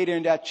this later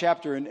in that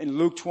chapter in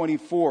Luke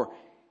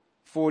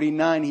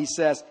 24:49. He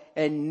says,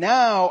 and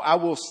now I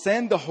will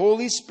send the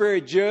Holy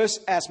Spirit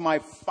just as my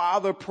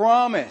Father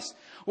promised.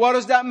 What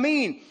does that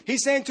mean?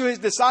 He's saying to his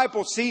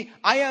disciples, see,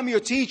 I am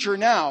your teacher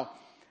now,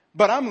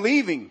 but I'm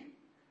leaving.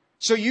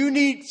 So you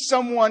need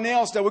someone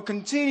else that will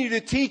continue to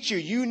teach you.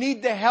 You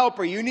need the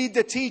helper. You need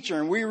the teacher.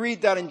 And we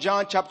read that in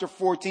John chapter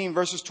 14,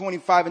 verses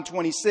 25 and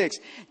 26.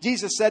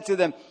 Jesus said to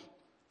them,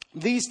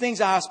 these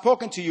things I have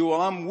spoken to you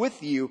while I'm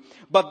with you,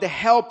 but the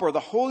helper, the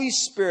Holy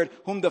Spirit,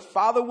 whom the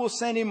Father will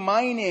send in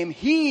my name,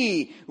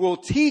 he will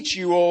teach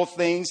you all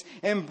things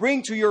and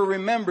bring to your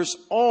remembrance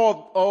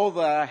all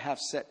that I have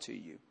said to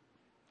you.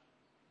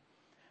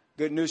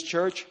 Good news,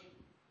 church.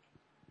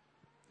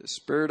 The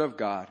Spirit of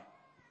God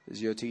is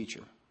your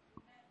teacher.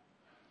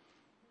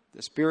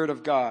 The Spirit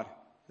of God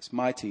is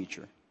my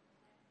teacher.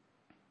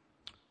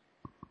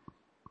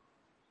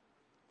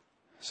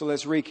 So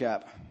let's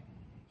recap.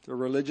 The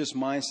religious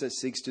mindset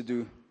seeks to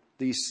do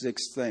these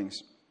 6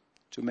 things.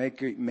 To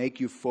make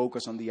you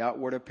focus on the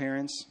outward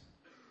appearance.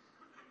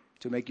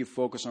 To make you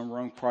focus on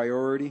wrong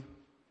priority.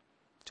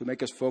 To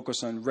make us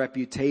focus on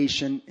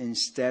reputation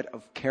instead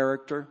of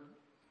character.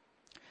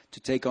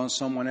 To take on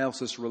someone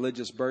else's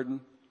religious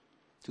burden.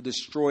 To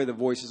destroy the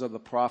voices of the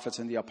prophets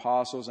and the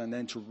apostles, and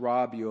then to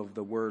rob you of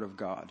the word of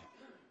God.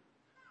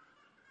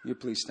 You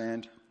please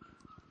stand.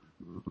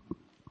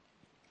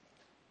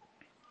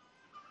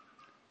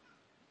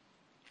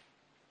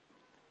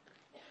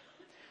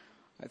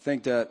 I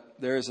think that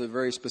there is a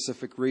very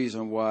specific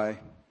reason why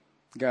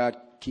God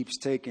keeps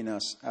taking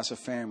us as a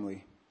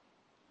family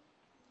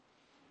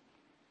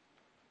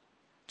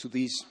to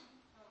these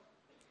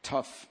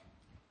tough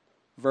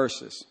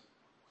verses.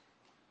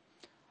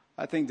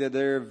 I think that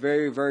there are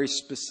very, very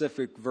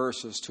specific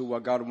verses to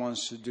what God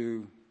wants to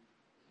do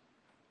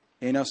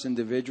in us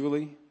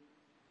individually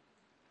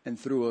and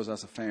through us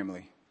as a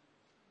family.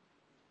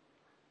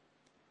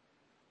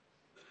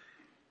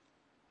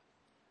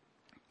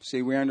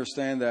 See, we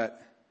understand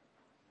that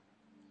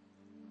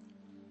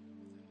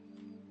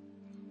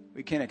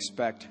we can't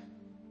expect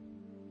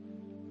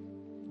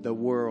the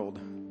world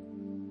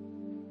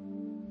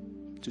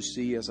to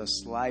see us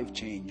as life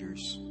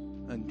changers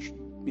and,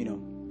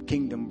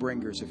 kingdom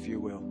bringers, if you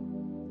will,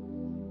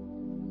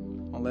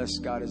 unless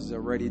God is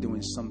already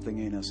doing something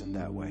in us in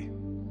that way.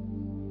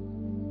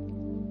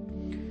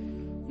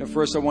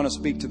 First I want to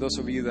speak to those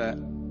of you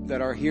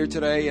that are here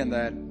today and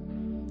that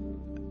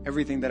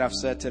everything that I've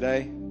said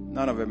today,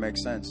 none of it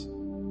makes sense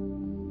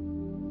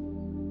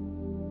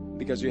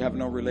because you have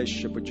no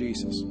relationship with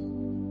Jesus.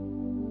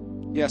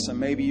 Yes, and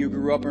maybe you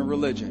grew up in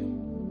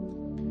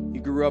religion.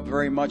 You grew up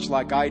very much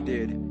like I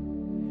did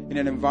in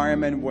an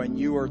environment when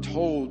you are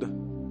told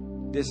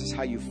this is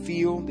how you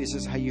feel, this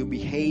is how you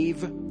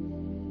behave.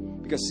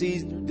 Because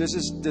see, this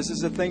is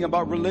the thing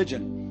about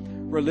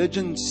religion.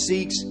 Religion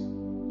seeks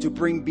to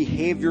bring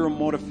behavioral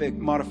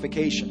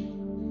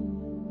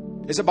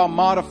modification. It's about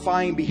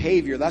modifying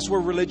behavior. That's what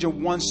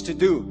religion wants to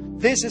do.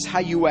 This is how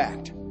you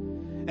act.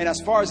 And as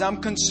far as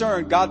I'm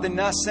concerned, God did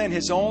not send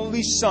His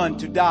only Son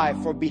to die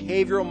for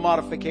behavioral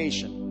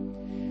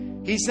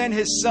modification. He sent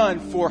His Son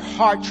for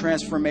heart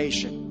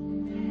transformation.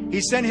 He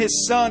sent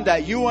His Son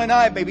that you and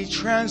I may be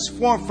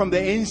transformed from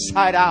the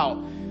inside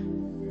out.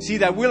 See,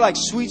 that we're like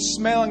sweet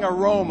smelling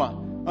aroma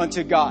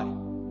unto God.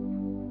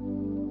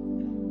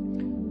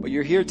 But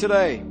you're here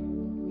today.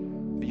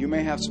 You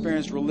may have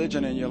experienced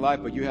religion in your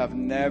life, but you have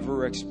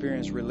never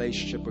experienced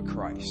relationship with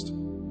Christ.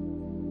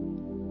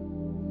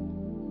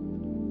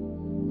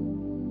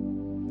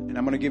 And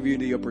I'm going to give you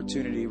the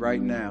opportunity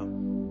right now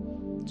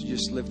to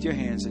just lift your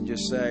hands and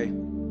just say,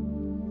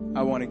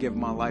 I want to give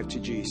my life to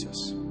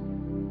Jesus.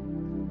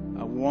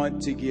 I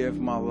want to give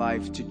my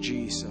life to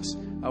Jesus.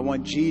 I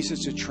want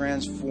Jesus to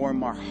transform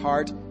my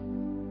heart,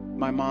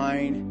 my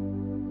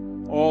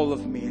mind, all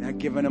of me. And I've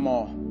given Him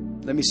all.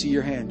 Let me see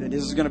your hand. And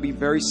this is going to be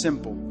very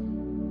simple.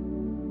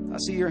 I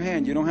see your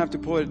hand. You don't have to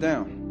pull it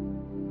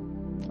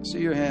down. I see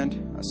your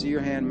hand. I see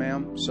your hand,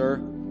 ma'am,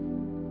 sir.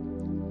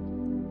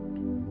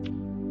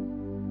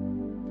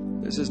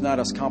 This is not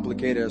as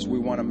complicated as we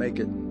want to make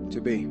it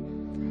to be.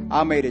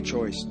 I made a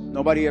choice.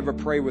 Nobody ever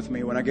prayed with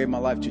me when I gave my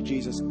life to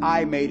Jesus.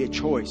 I made a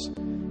choice.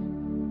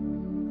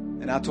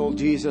 And I told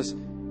Jesus,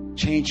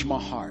 change my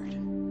heart,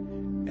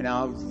 and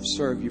I'll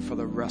serve you for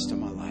the rest of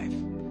my life.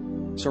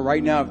 So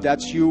right now, if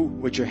that's you,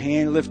 with your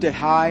hand lifted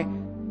high,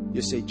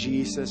 you say,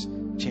 Jesus,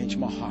 change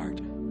my heart,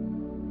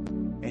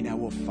 and I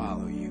will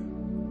follow you.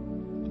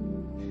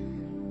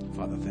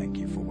 Father, thank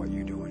you for what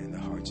you're doing in the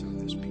hearts of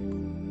these people,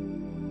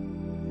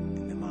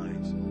 in their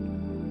minds.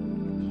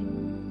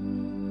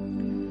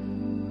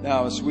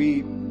 Now, as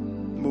we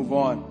move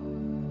on,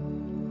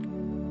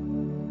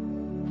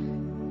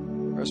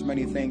 there's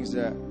many things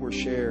that were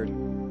shared.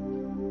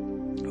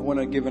 I want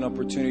to give an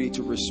opportunity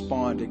to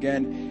respond.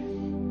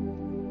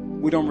 Again,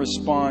 we don't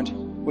respond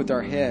with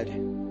our head.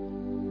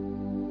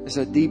 It's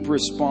a deep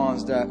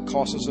response that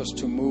causes us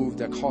to move,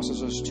 that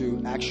causes us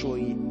to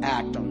actually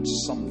act on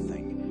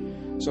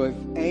something. So if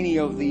any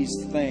of these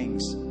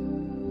things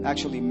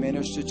actually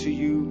minister to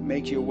you,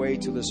 make your way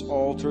to this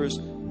altars,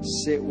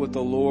 sit with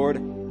the Lord,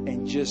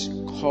 and just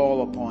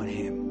call upon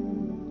Him.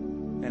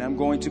 And I'm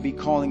going to be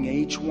calling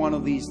each one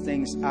of these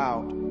things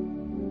out.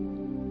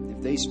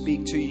 If they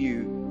speak to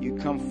you, you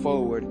come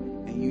forward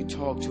and you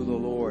talk to the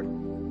Lord.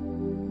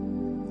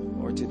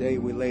 Or today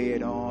we lay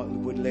it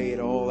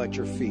all at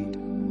your feet.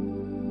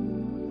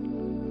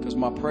 Because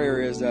my prayer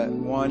is that,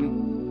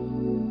 one,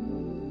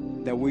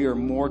 that we are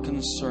more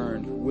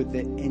concerned with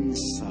the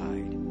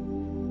inside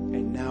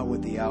and not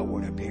with the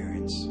outward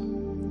appearance.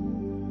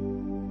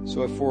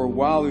 So if for a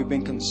while we've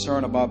been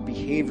concerned about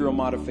behavioral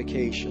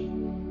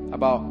modification,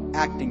 about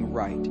acting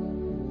right,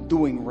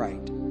 doing right,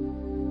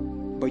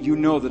 but you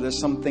know that there's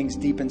some things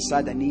deep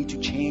inside that need to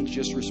change,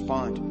 just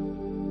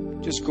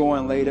respond. Just go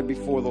and lay it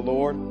before the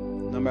Lord.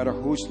 No matter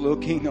who's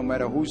looking, no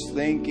matter who's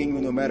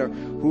thinking, no matter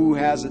who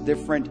has a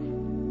different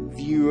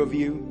view of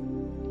you.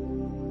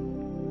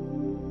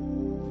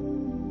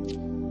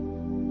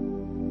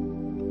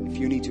 If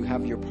you need to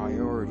have your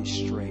priorities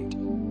straight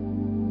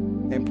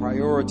and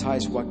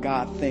prioritize what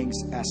God thinks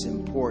as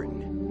important.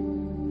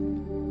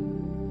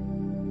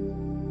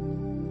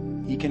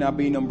 He cannot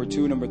be number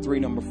 2, number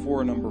 3, number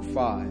 4, number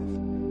 5.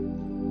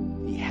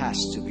 He has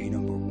to be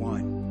number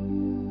 1.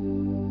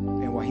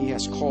 And what He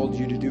has called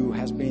you to do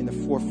has been in the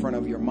forefront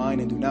of your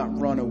mind, and do not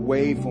run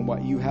away from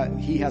what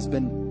He has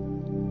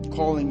been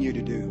calling you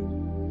to do.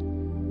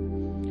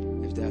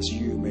 If that's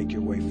you, make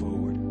your way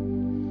forward.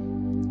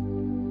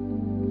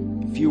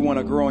 If you want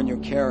to grow in your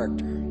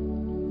character,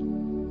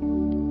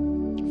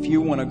 if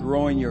you want to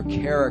grow in your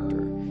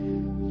character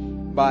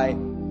by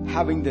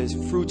having the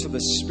fruits of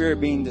the Spirit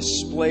being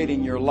displayed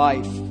in your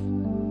life,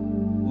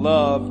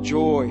 love,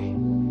 joy,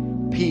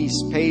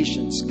 peace,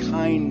 patience,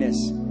 kindness,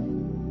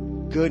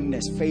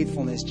 goodness,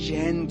 faithfulness,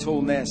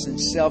 gentleness, and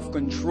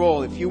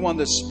self-control. If you want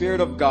the Spirit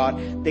of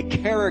God, the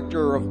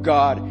character of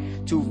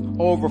God to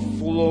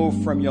overflow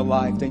from your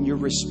life, then you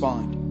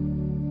respond.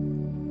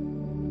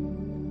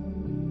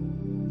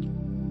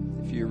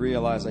 If you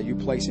realize that you're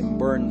placing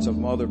burdens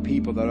of other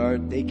people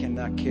that they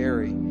cannot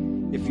carry,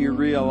 if you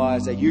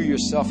realize that you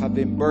yourself have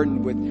been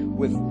burdened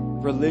with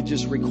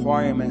religious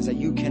requirements that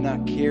you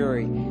cannot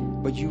carry,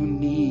 but you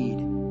need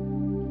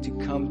to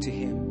come to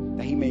Him,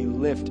 that He may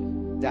lift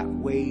that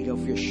weight off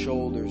your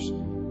shoulders,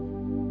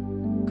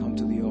 come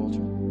to the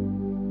altar.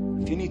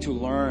 If you need to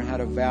learn how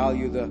to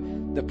value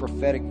the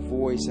prophetic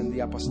voice and the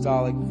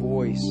apostolic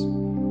voice,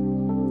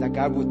 that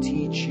God will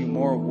teach you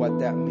more of what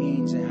that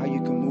means and how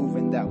you can move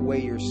in that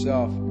way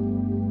yourself,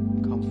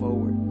 come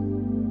forward.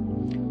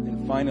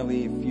 And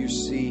finally,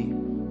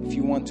 if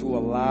you want to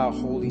allow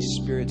Holy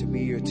Spirit to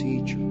be your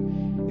teacher,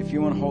 if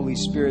you want Holy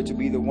Spirit to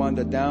be the one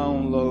that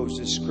downloads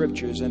the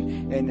scriptures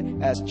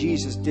and as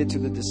Jesus did to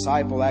the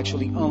disciple,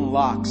 actually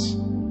unlocks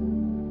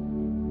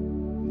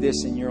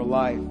this in your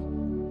life,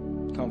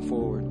 come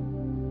forward.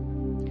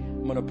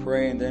 I'm going to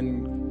pray, and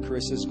then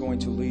Chris is going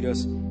to lead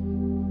us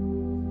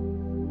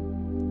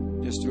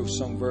just through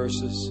some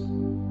verses.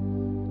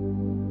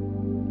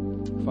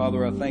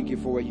 Father, I thank you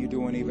for what you're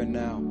doing even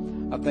now.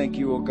 I thank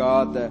you, oh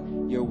God, that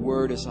your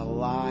word is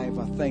alive.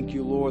 I thank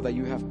you, Lord, that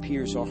you have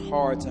pierced our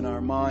hearts and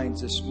our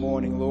minds this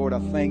morning, Lord. I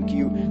thank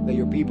you that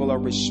your people are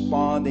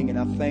responding, and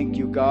I thank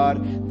you,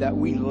 God, that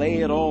we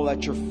lay it all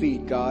at your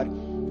feet, God.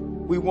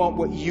 We want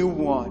what you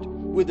want.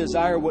 We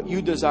desire what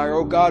you desire,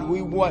 oh God.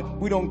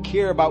 We don't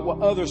care about what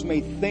others may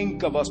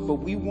think of us, but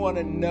we want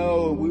to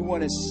know, we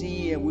want to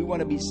see, and we want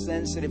to be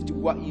sensitive to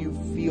what you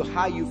feel,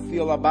 how you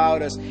feel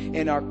about us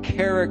and our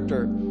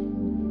character.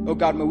 Oh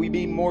God, may we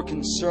be more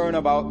concerned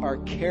about our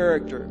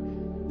character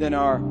than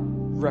our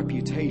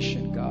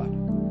reputation, God.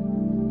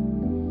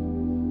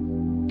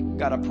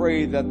 God, I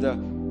pray that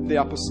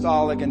the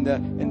apostolic and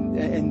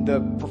the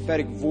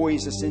prophetic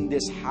voices in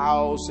this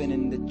house and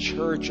in the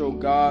church, oh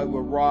God,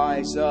 will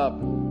rise up,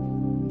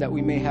 that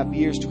we may have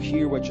ears to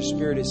hear what your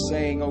Spirit is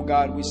saying. Oh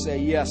God, we say,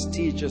 yes,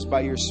 teach us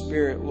by your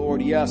Spirit,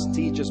 Lord. Yes,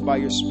 teach us by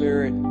your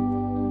Spirit.